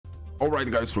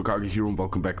Alright guys, RoKage here and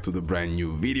welcome back to the brand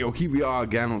new video. Here we are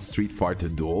again on Street Fighter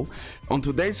Duel. On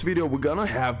today's video we're gonna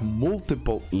have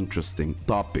multiple interesting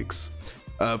topics.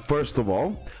 First of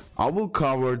all, I will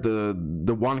cover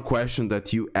the one question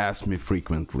that you ask me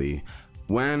frequently.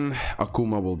 When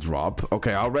Akuma will drop.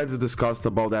 Okay, I already discussed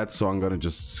about that, so I'm gonna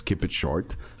just skip it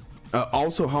short.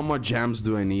 Also, how much gems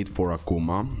do I need for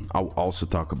Akuma? I'll also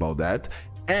talk about that.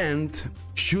 And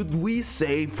should we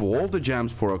save for all the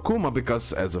gems for Akuma,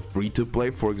 because as a free-to-play,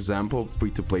 for example,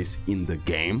 free-to-plays in the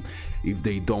game, if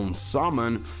they don't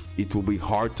summon, it will be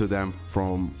hard to them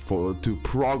to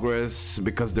progress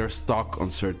because they're stuck on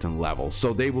certain levels.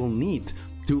 So they will need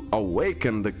to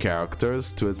awaken the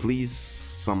characters to at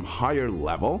least some higher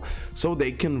level so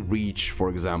they can reach, for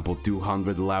example,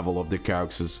 200 level of the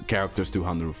characters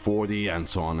 240 and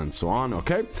so on.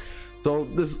 Okay, so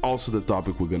this is also the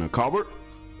topic we're gonna cover.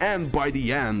 And by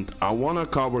the end, I want to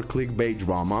cover clickbait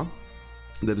drama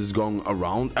that is going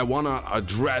around. I want to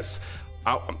address,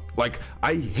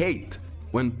 I hate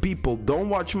when people don't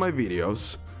watch my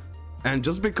videos, and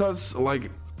just because,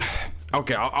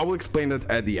 okay, I will explain it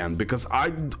at the end, because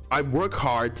I work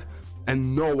hard,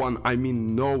 and no one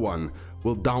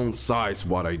will downsize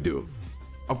what I do.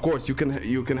 Of course, you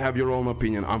can have your own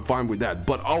opinion. I'm fine with that,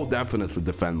 but I'll definitely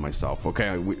defend myself.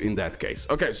 Okay, in that case.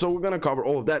 Okay, so we're gonna cover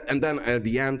all of that, and then at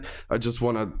the end, I just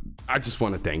wanna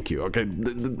thank you. Okay,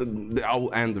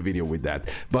 I'll end the video with that.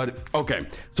 But okay,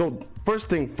 so first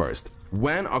thing first,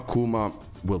 when Akuma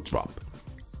will drop.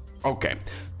 Okay,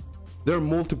 there are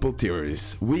multiple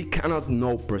theories. We cannot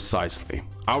know precisely.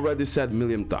 I already said a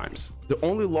million times. The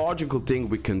only logical thing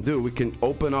we can do, we can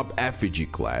open up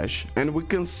FEG Clash and we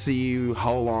can see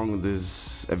how long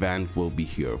this event will be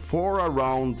here. For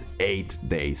around 8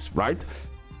 days, right?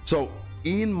 So,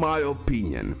 in my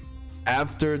opinion,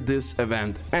 after this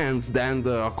event ends, then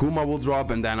the Akuma will drop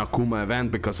and then Akuma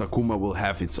event, because Akuma will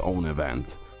have its own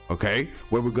event. Okay,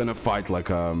 where we're gonna fight like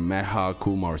a Mecha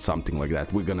Akuma or something like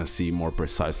that. We're gonna see more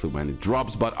precisely when it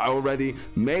drops, but I already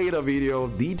made a video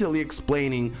detailedly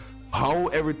explaining how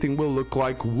everything will look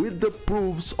like with the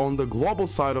proofs on the global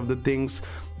side of the things.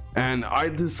 And I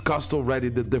discussed already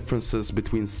the differences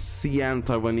between CN,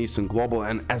 Taiwanese and global,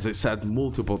 and as I said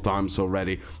multiple times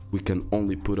already, we can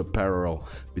only put a parallel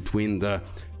between the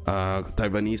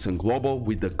Taiwanese and global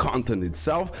with the content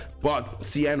itself, but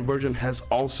CN version has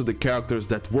also the characters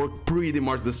that work pretty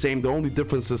much the same. The only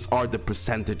differences are the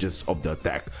percentages of the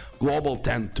attack. Global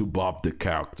tend to buff the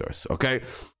characters. Okay,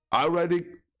 I already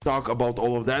talk about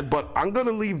all of that, but I'm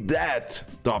gonna leave that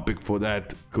topic for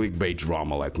that clickbait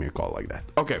drama, let me call it like that.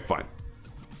 Okay, fine.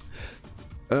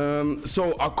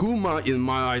 So Akuma, in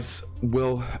my eyes,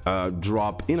 will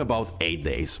drop in about 8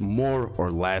 days, more or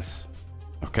less.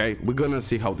 Okay, we're gonna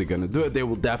see how they're gonna do it. They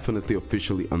will definitely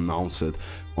officially announce it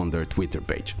on their Twitter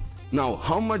page. Now,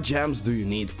 how much gems do you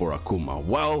need for Akuma?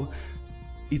 Well,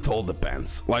 it all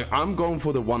depends. Like, I'm going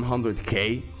for the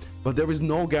 100k, but there is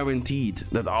no guaranteed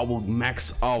that I will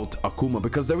max out Akuma,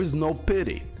 because there is no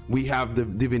pity. We have the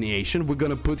divination. We're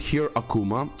gonna put here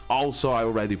Akuma. Also, I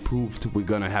already proved we're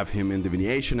gonna have him in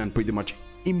divination, and pretty much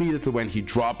immediately when he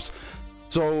drops,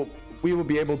 so we will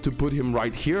be able to put him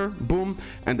right here, boom,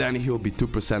 and then he'll be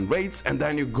 2% rates, and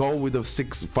then you go with a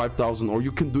 5,000, or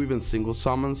you can do even single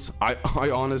summons.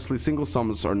 I honestly, single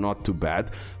summons are not too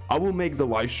bad. I will make the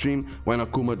live stream when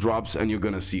Akuma drops, and you're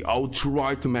gonna see. I'll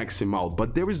try to max him out,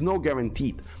 but there is no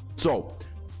guaranteed. So,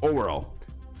 overall,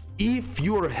 if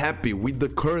you're happy with the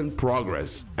current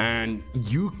progress and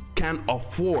you can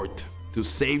afford to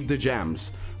save the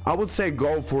gems, I would say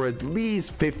go for at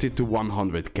least 50 to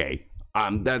 100k.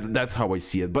 That's how I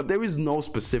see it, but there is no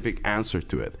specific answer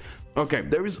to it. Okay,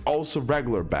 there is also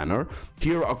regular banner.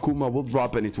 Here Akuma will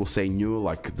drop and it will say new,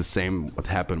 like the same what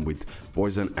happened with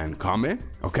Poison and Kame.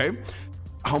 Okay,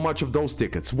 how much of those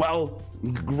tickets? Well,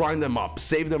 grind them up,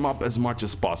 save them up as much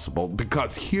as possible,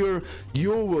 because here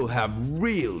you will have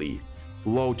really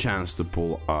low chance to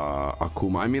pull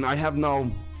Akuma. I mean, I have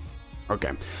now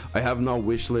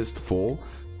wish list full,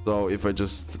 so if I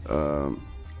just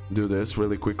do this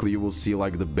really quickly, you will see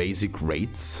like the basic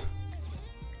rates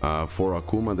for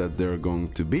Akuma that they're going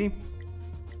to be.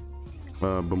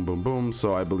 Boom boom boom.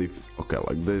 So I believe, okay,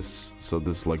 like this, so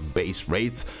this like base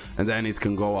rates, and then it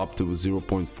can go up to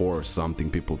 0.4 or something.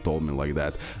 People told me like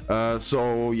that.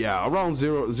 So yeah, around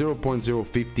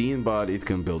 0.015, but it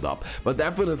can build up. But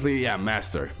definitely, yeah,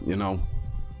 master, you know,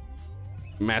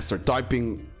 master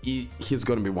typing, he's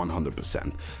gonna be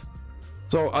 100%.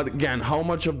 So again, how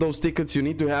much of those tickets you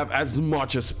need to have? As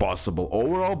much as possible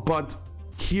overall, but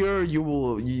here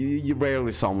you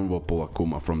rarely someone will pull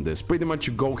Akuma from this. Pretty much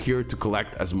you go here to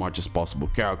collect as much as possible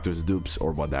characters, dupes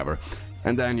or whatever.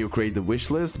 and then you create the wish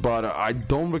list. But I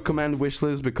don't recommend wish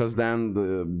list because then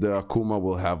the Akuma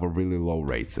will have a really low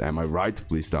rates. Am I right?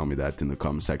 Please tell me that in the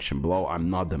comment section below. I'm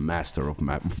not the master of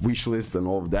wish list and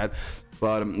all of that,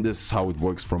 but this is how it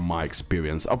works from my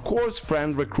experience. Of course,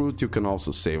 friend recruit, you can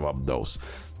also save up those.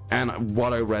 And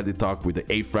what I already talked with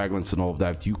the 8 fragments and all of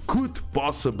that, you could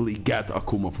possibly get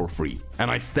Akuma for free,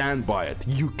 and I stand by it.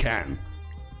 You can.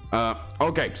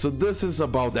 Okay, so this is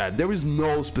about that. There is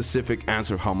no specific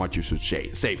answer how much you should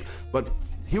save, but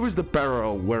here is the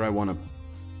parallel where I wanna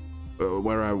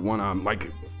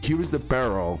like, here is the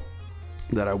parallel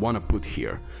that I wanna put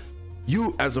here.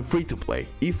 You as a free-to-play,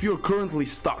 if you're currently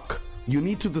stuck, you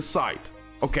need to decide,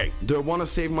 okay, do I want to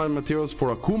save my materials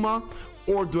for Akuma,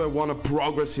 or do I want to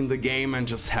progress in the game and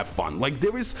just have fun? Like,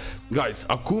 there is, guys,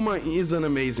 Akuma is an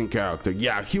amazing character.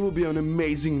 Yeah, he will be an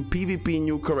amazing PvP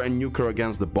nuker and nuker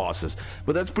against the bosses,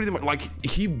 but that's pretty much, like,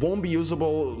 he won't be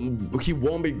usable, he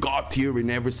won't be god tier in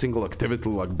every single activity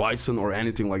like Bison or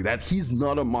anything like that. He's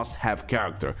not a must-have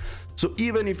character. So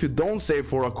even if you don't save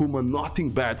for Akuma,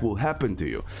 nothing bad will happen to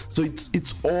you. So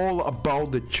it's all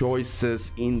about the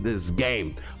choices in this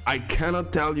game. I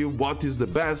cannot tell you what is the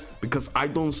best because I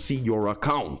don't see your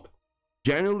account.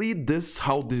 Generally, this is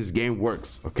how this game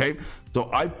works, okay?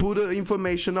 So I put the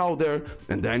information out there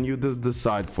and then you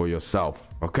decide for yourself,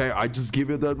 okay? I just give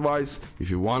you the advice.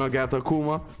 If you want to get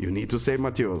Akuma, you need to save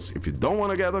materials. If you don't want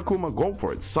to get Akuma, go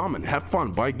for it. Summon, have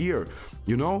fun, buy gear,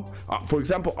 you know? For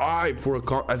example,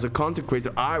 as a content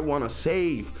creator, I want to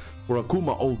save for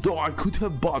Akuma, although I could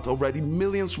have bought already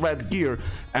millions red gear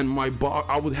and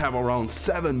I would have around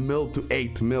 7 mil to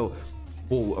 8 mil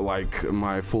full, like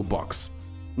my full box.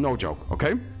 No joke,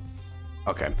 okay?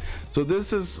 Okay, so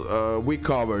this is, we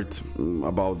covered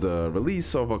about the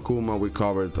release of Akuma, we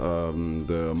covered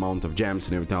the amount of gems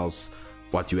and everything else,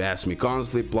 what you asked me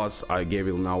constantly, plus I gave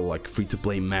you now like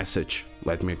free-to-play message,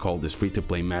 let me call this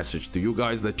free-to-play message to you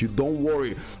guys, that you don't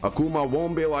worry, Akuma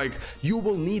won't be like, you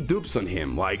will need dupes on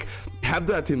him, like, have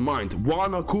that in mind,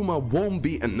 one Akuma won't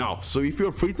be enough. So if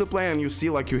you're free-to-play and you see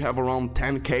like you have around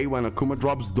 10k when Akuma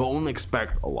drops, don't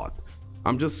expect a lot.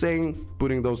 I'm just saying,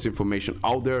 putting those information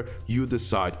out there, you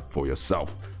decide for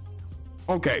yourself.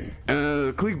 Okay,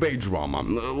 clickbait drama,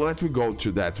 let me go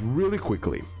to that really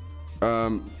quickly.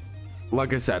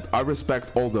 Like I said, I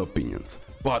respect all the opinions,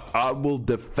 but I will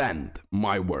defend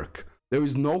my work. There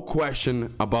is no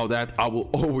question about that. I will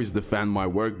always defend my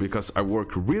work because I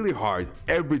work really hard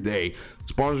every day.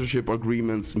 Sponsorship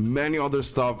agreements, many other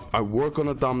stuff. I work on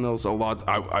the thumbnails a lot.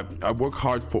 I work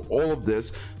hard for all of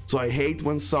this. So I hate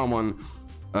when someone,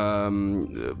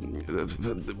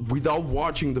 without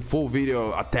watching the full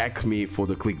video, attack me for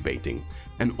the clickbaiting.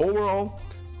 And overall,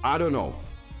 I don't know.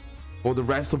 For the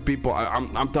rest of people,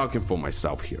 I'm talking for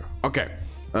myself here. Okay.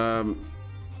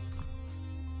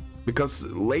 Because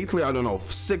lately, I don't know,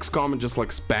 6 comments just like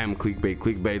spam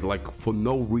clickbait, like for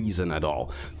no reason at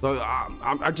all. So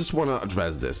I just want to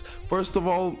address this. First of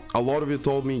all, a lot of you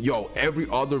told me, yo, every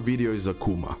other video is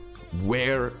Akuma.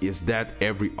 Where is that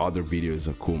every other video is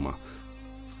Akuma?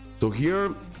 So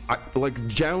here, like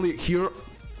generally here,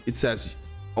 it says,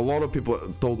 a lot of people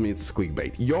told me it's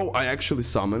clickbait. Yo, I actually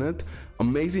summon it.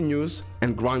 Amazing news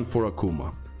and grind for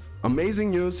Akuma. Amazing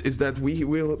news is that we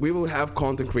will have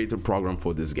content creator program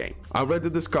for this game. I already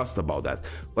discussed about that.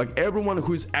 Like everyone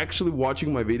who is actually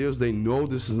watching my videos, they know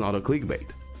this is not a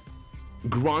clickbait.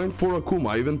 Grind for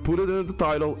Akuma. I even put it in the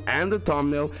title and the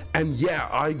thumbnail, and yeah,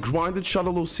 I grinded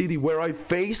Shadowlow City where I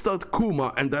faced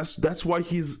Akuma, and that's why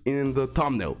he's in the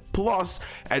thumbnail. Plus,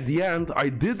 at the end, I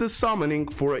did the summoning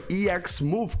for an EX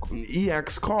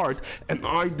card, and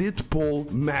I did pull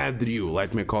Madryu,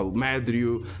 let me call it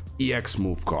Madryu EX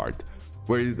move card,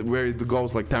 where it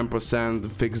goes like 10%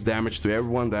 fixed damage to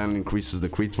everyone, then increases the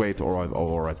crit rate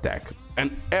or attack. And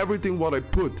everything what I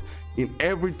put in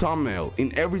every thumbnail,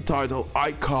 in every title,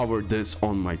 I cover this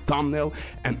on my thumbnail,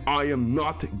 and I am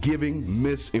not giving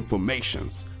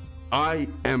misinformations. I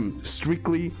am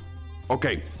strictly,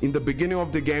 okay, in the beginning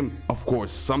of the game, of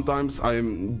course, sometimes I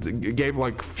gave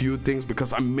like few things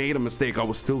because I made a mistake. I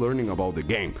was still learning about the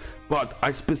game. But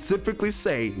I specifically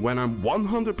say when I'm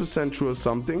 100% sure of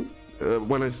something,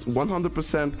 when I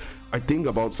 100% I think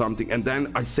about something, and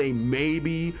then I say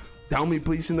maybe, tell me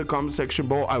please in the comment section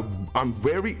below. I'm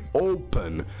very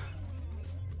open.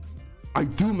 I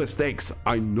do mistakes,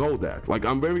 I know that. Like,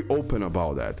 I'm very open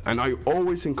about that, and I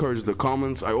always encourage the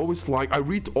comments. I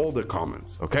read all the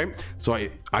comments, okay? So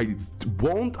I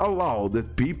won't allow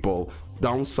that people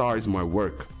downsize my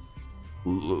work.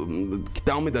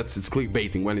 Tell me that it's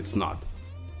clickbaiting when it's not.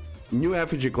 New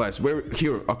effigy class, where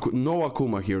here, no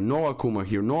Akuma here, no Akuma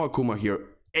here, no Akuma here.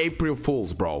 April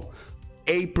Fools, bro.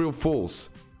 April Fools.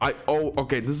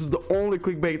 Okay, this is the only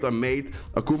clickbait I made.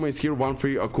 Akuma is here, one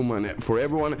free Akuma for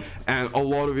everyone, and a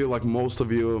lot of you, like most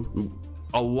of you,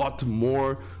 a lot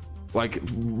more, like,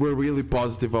 we're really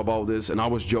positive about this, and I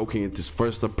was joking, it is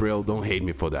 1st April, don't hate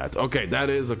me for that. Okay, that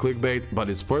is a clickbait, but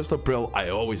it's 1st April, I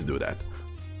always do that.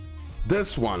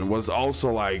 This one was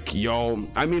also like, yo,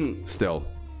 I mean, still,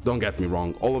 don't get me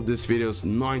wrong, all of these videos,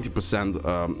 90%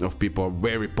 of people are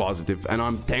very positive, and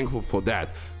I'm thankful for that.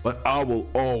 But I will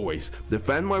always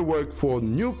defend my work for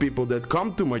new people that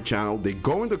come to my channel. They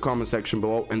go in the comment section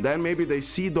below, and then maybe they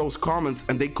see those comments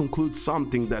and they conclude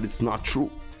something that it's not true.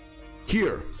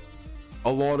 Here,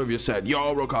 a lot of you said,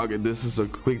 yo, RoKage, this is a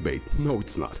clickbait. No,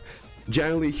 it's not.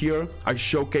 Generally here, I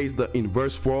showcase the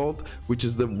inverse world, which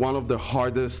is one of the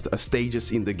hardest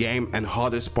stages in the game and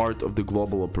hottest part of the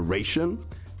global operation,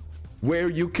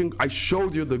 where I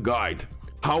showed you the guide,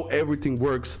 how everything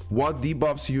works, what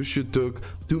debuffs you should take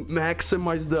to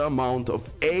maximize the amount of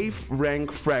A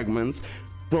rank fragments.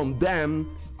 From them,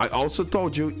 I also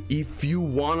told you, if you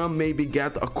wanna maybe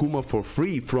get Akuma for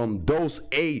free from those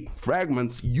A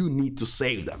fragments, you need to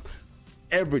save them.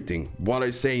 Everything what I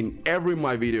say in every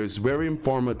my video is very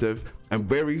informative and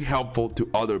very helpful to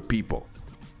other people,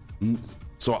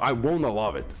 so I won't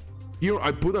allow it. Here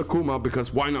I put Akuma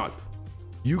because why not?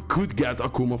 You could get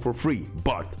Akuma for free,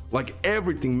 but like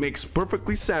everything makes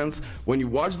perfectly sense when you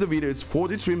watch the video. It's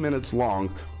 43 minutes long.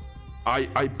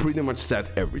 I pretty much said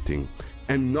everything,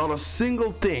 and not a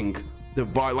single thing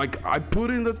like I put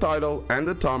in the title and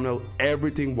the thumbnail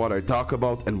everything what I talk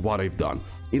about and what I've done.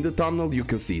 In the thumbnail you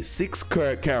can see 6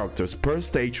 characters per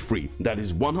stage free. That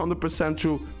is 100%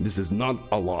 true. This is not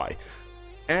a lie,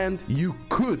 and you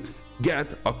could get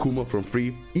Akuma for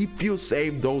free if you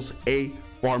save those A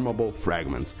farmable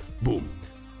fragments. Boom.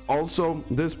 Also,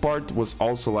 this part was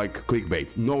also like clickbait.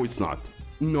 No, it's not.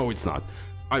 No, it's not.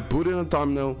 I put in a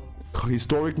thumbnail,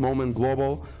 historic moment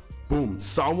global. Boom.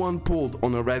 Someone pulled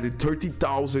on already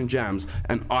 30,000 gems,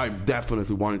 and I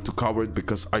definitely wanted to cover it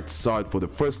because I saw it for the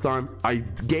first time. I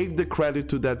gave the credit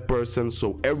to that person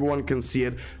so everyone can see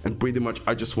it, and pretty much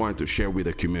I just wanted to share with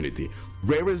the community.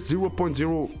 Rarest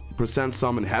 0.0%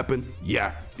 summon happened.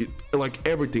 Yeah, like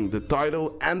everything, the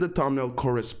title and the thumbnail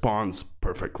corresponds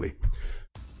perfectly,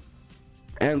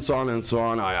 and so on and so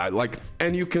on.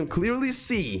 And you can clearly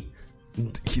see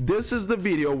this is the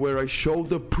video where I show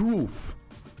the proof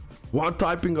what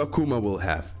typing Akuma will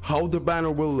have, how the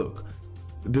banner will look,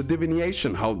 the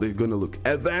divination, how they're gonna look,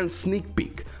 advanced sneak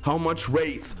peek, how much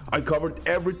raids. I covered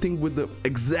everything with the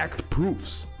exact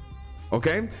proofs.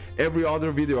 Okay, every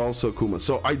other video also Akuma.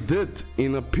 So I did,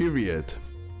 in a period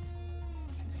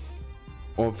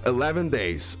of 11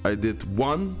 days, I did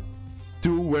 1,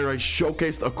 2 where I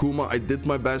showcased Akuma. I did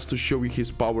my best to show you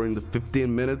his power in the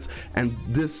 15 minutes, and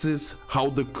this is how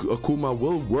the Akuma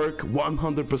will work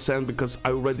 100%, because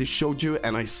I already showed you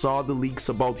and I saw the leaks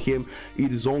about him.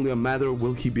 It is only a matter,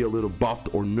 will he be a little buffed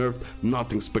or nerfed?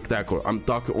 Nothing spectacular. I'm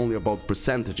talking only about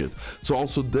percentages. So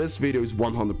also this video is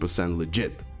 100%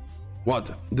 legit.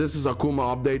 What? This is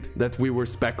Akuma update that we were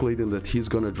speculating that he's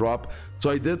gonna drop.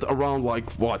 So I did around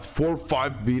like what, 4 or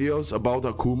 5 videos about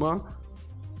Akuma.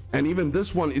 And even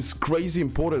this one is crazy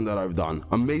important that I've done.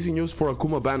 Amazing news for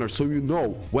Akuma banner, so you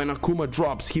know when Akuma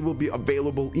drops, he will be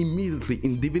available immediately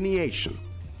in divination.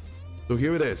 So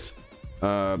here it is.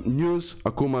 News,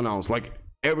 Akuma announced. Like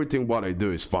everything what I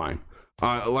do is fine.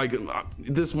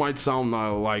 This might sound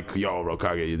like, yo,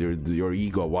 RoKage, your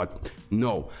ego, what?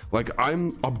 No, like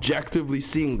I'm objectively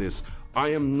seeing this. I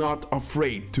am not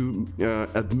afraid to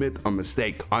admit a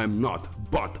mistake. I am not,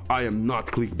 but I am not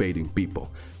clickbaiting people.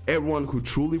 Everyone who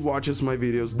truly watches my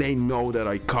videos, they know that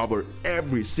I cover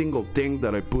every single thing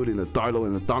that I put in the title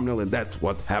and the thumbnail, and that's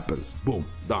what happens. Boom,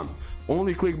 done.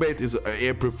 Only clickbait is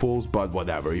April Fools, but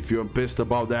whatever. If you're pissed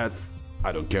about that,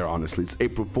 I don't care, honestly. It's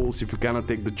April Fools. If you cannot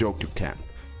take the joke, you can't.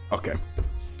 Okay.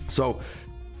 So,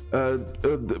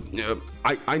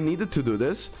 I needed to do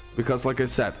this because, like I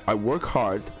said, I work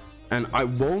hard and I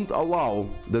won't allow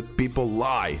that people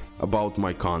lie about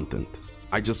my content.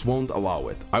 I just won't allow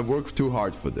it. I work too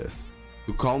hard for this.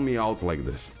 To call me out like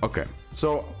this. Okay.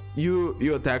 So, you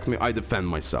attack me, I defend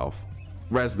myself.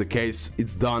 Rest the case,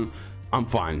 it's done. I'm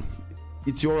fine.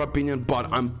 It's your opinion,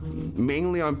 but I'm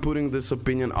putting this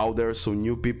opinion out there so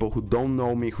new people who don't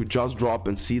know me, who just drop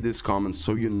and see these comments,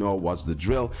 so you know what's the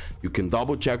drill. You can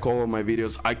double check all of my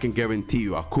videos. I can guarantee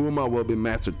you Akuma will be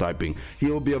master typing.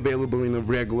 He'll be available in a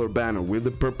regular banner with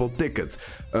the purple tickets.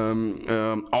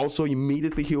 Also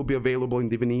immediately he'll be available in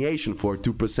divination for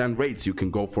 2% rates. You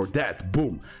can go for that.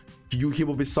 Boom. He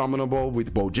will be summonable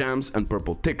with bow gems and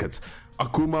purple tickets.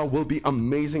 Akuma will be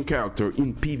amazing character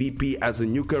in PvP as a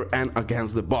nuker and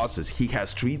against the bosses. He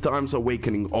has 3 times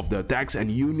awakening of the attacks,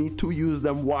 and you need to use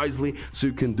them wisely so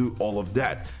you can do all of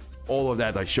that. All of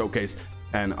that I showcased,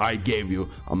 and I gave you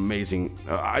amazing,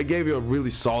 I gave you a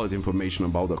really solid information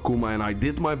about Akuma, and I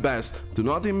did my best to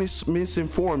not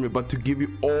misinform you, but to give you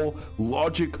all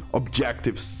logic,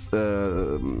 objective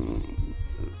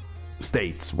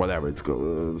states, whatever it's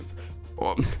called.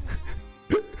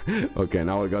 Okay,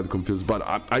 now I got confused, but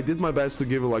I did my best to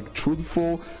give you like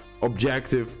truthful,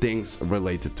 objective things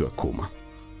related to Akuma.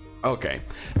 Okay,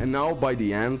 and now by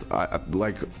the end,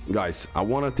 guys, I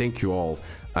want to thank you all.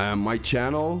 My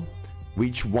channel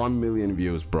reached 1 million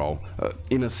views, bro.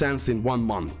 In a sense, in 1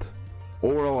 month.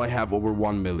 Overall, I have over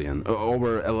 1 million,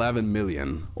 over 11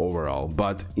 million overall.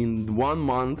 But in 1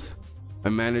 month, I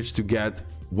managed to get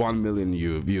 1 million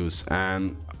views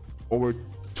and over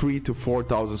 3,000 to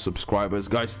 4,000 subscribers.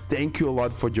 Guys, thank you a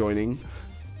lot for joining.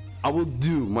 I will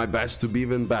do my best to be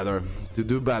even better, to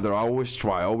do better. I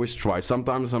always try.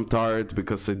 Sometimes I'm tired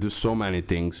because I do so many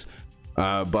things,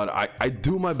 but I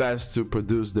do my best to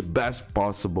produce the best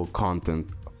possible content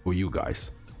for you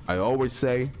guys. I always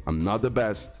say I'm not the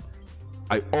best.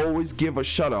 I always give a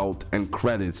shout out and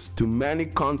credits to many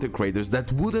content creators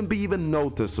that wouldn't be even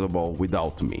noticeable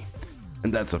without me,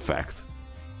 and that's a fact.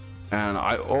 And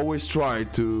I always try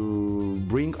to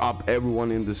bring up everyone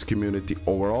in this community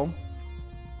overall,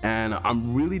 and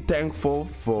I'm really thankful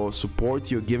for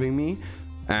support you're giving me,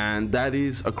 and that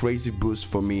is a crazy boost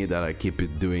for me that I keep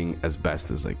it doing as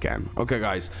best as I can. Okay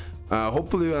guys,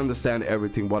 hopefully you understand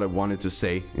everything what I wanted to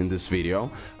say in this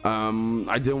video.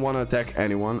 I didn't want to attack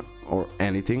anyone or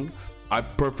anything. I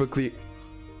perfectly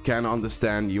can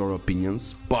understand your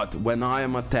opinions, but when I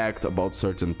am attacked about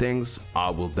certain things,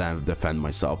 I will then defend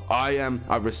myself. I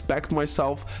respect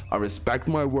myself, I respect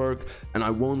my work, and I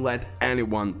won't let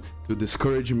anyone to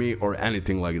discourage me or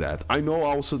anything like that. I know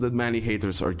also that many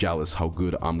haters are jealous how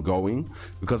good I'm going,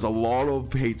 because a lot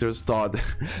of haters thought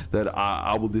that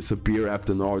I will disappear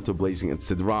after Naruto Blazing,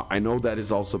 etc. I know that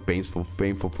is also painful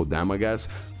for them, I guess,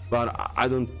 but I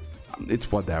don't.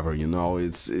 It's whatever, you know,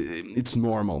 it's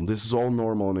normal. This is all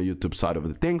normal on the YouTube side of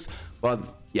the things, but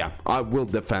yeah, I will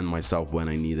defend myself when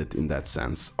I need it in that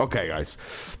sense. Okay guys,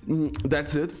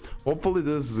 that's it. Hopefully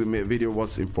this video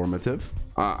was informative.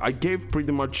 I gave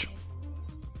pretty much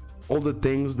all the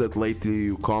things that lately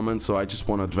you comment, so I just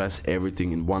want to address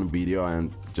everything in one video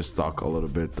and just talk a little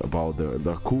bit about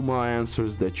the Akuma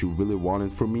answers that you really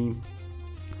wanted from me.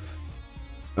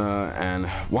 And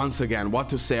once again, what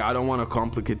to say, I don't want to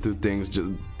complicate things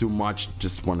too much.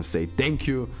 Just want to say thank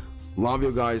you, love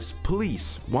you guys.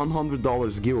 Please,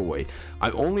 $100 giveaway. I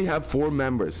only have 4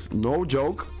 members, no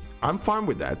joke. I'm fine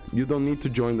with that. You don't need to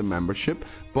join the membership,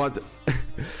 but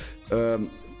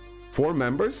 4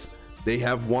 members, they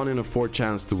have 1 in a 4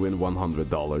 chance to win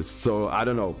 $100. So I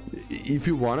don't know, if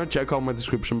you want to check out my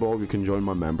description below, you can join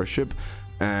my membership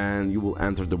and you will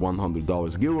enter the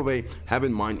 $100 giveaway. Have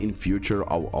in mind, in future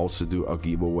I'll also do a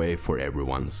giveaway for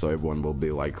everyone, so everyone will be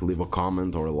like, leave a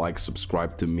comment or like,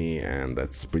 subscribe to me, and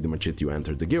that's pretty much it. You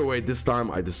enter the giveaway. This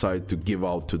time I decided to give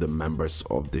out to the members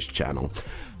of this channel.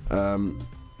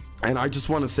 And I just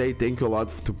want to say thank you a lot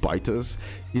to Pytus.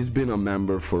 He's been a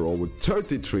member for over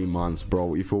 33 months,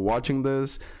 bro. If you're watching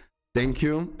this, thank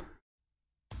you.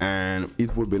 And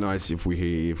it would be nice if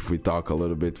we talk a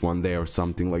little bit one day or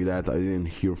something like that. I didn't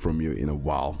hear from you in a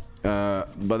while.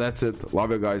 But that's it. Love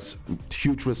you guys.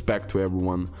 Huge respect to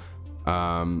everyone.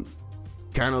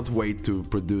 Cannot wait to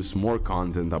produce more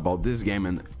content about this game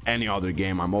and any other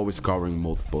game. I'm always covering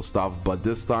multiple stuff, but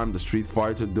this time the Street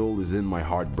Fighter Duel is in my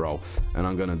heart, bro, and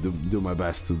I'm gonna do my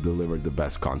best to deliver the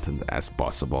best content as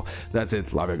possible. That's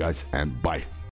it. Love you guys, and bye.